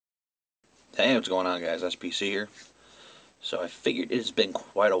Hey, what's going on, guys? SPC here. So I figured it's been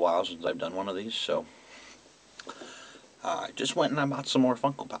quite a while since I've done one of these, so I just went and I bought some more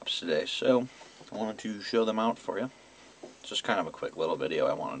Funko Pops today, so I wanted to show them out for you. It's just kind of a quick little video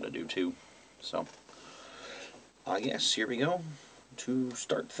I wanted to do too. So I guess here we go. To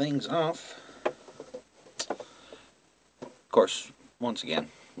start things off, of course, once again,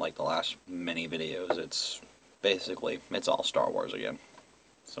 like the last many videos, it's all Star Wars again.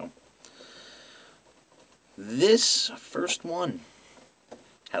 So this first one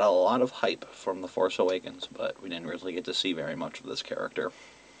had a lot of hype from The Force Awakens, but we didn't really get to see very much of this character.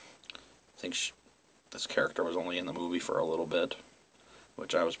 I think this character was only in the movie for a little bit,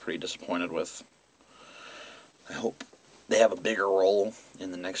 which I was pretty disappointed with. I hope they have a bigger role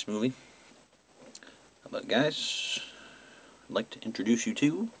in the next movie. But guys, I'd like to introduce you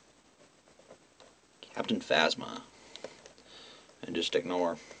to Captain Phasma. And just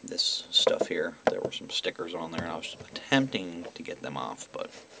ignore this stuff here. There were some stickers on there, and I was attempting to get them off, but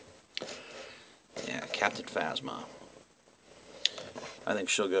yeah, Captain Phasma. I think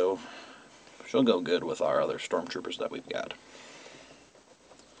she'll go good with our other stormtroopers that we've got.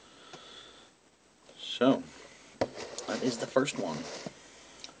 So that is the first one.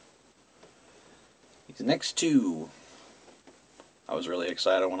 These next two, I was really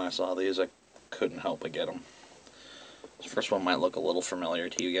excited when I saw these. I couldn't help but get them. This first one might look a little familiar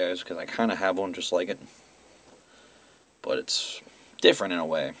to you guys because I kind of have one just like it, but it's different in a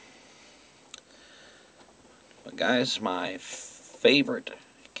way. But guys, my favorite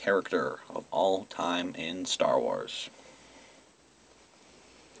character of all time in Star Wars.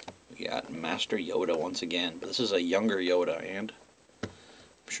 We got Master Yoda once again, but this is a younger Yoda, and I'm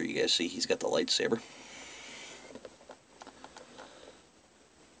sure you guys see he's got the lightsaber.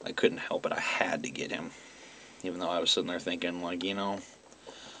 I couldn't help it, I had to get him. Even though I was sitting there thinking, like, you know,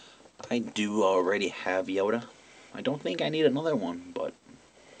 I do already have Yoda. I don't think I need another one, but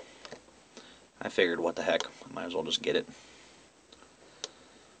I figured, what the heck, I might as well just get it.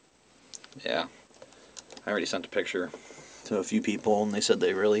 Yeah, I already sent a picture to a few people, and they said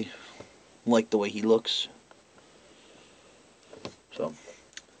they really liked the way he looks. So,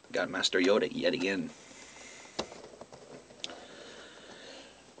 got Master Yoda yet again.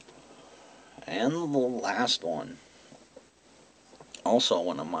 And the last one, also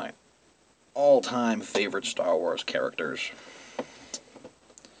one of my all-time favorite Star Wars characters.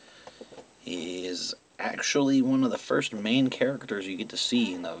 He is actually one of the first main characters you get to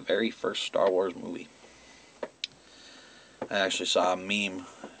see in the very first Star Wars movie. I actually saw a meme,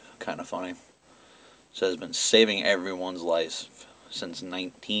 kind of funny. It says, been saving everyone's life since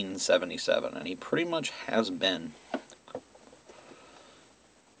 1977, and he pretty much has been.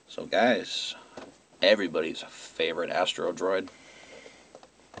 So guys, everybody's favorite Astro Droid,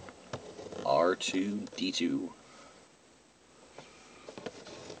 R2-D2.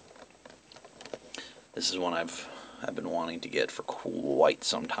 This is one I've been wanting to get for quite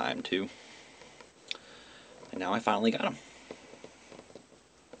some time too, and now I finally got him.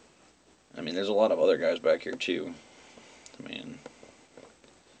 I mean, there's a lot of other guys back here too. I mean,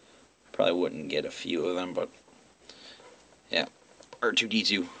 I probably wouldn't get a few of them, but yeah,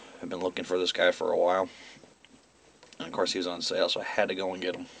 R2-D2. I've been looking for this guy for a while, and of course he was on sale, so I had to go and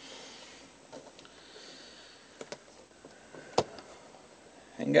get him.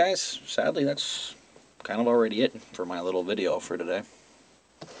 And guys, sadly that's kind of already it for my little video for today.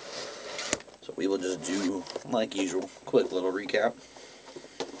 So we will just do, like usual, quick little recap,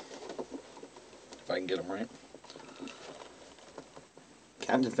 if I can get them right.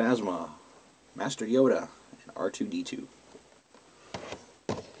 Captain Phasma, Master Yoda, and R2-D2.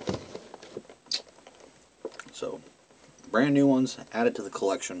 So, brand new ones added to the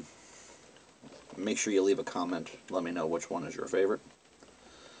collection. Make sure you leave a comment. Let me know which one is your favorite.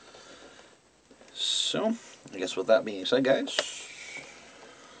 So, I guess with that being said, guys,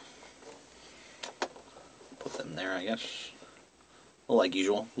 put them there, I guess. Well, like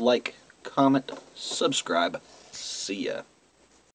usual, like, comment, subscribe. See ya.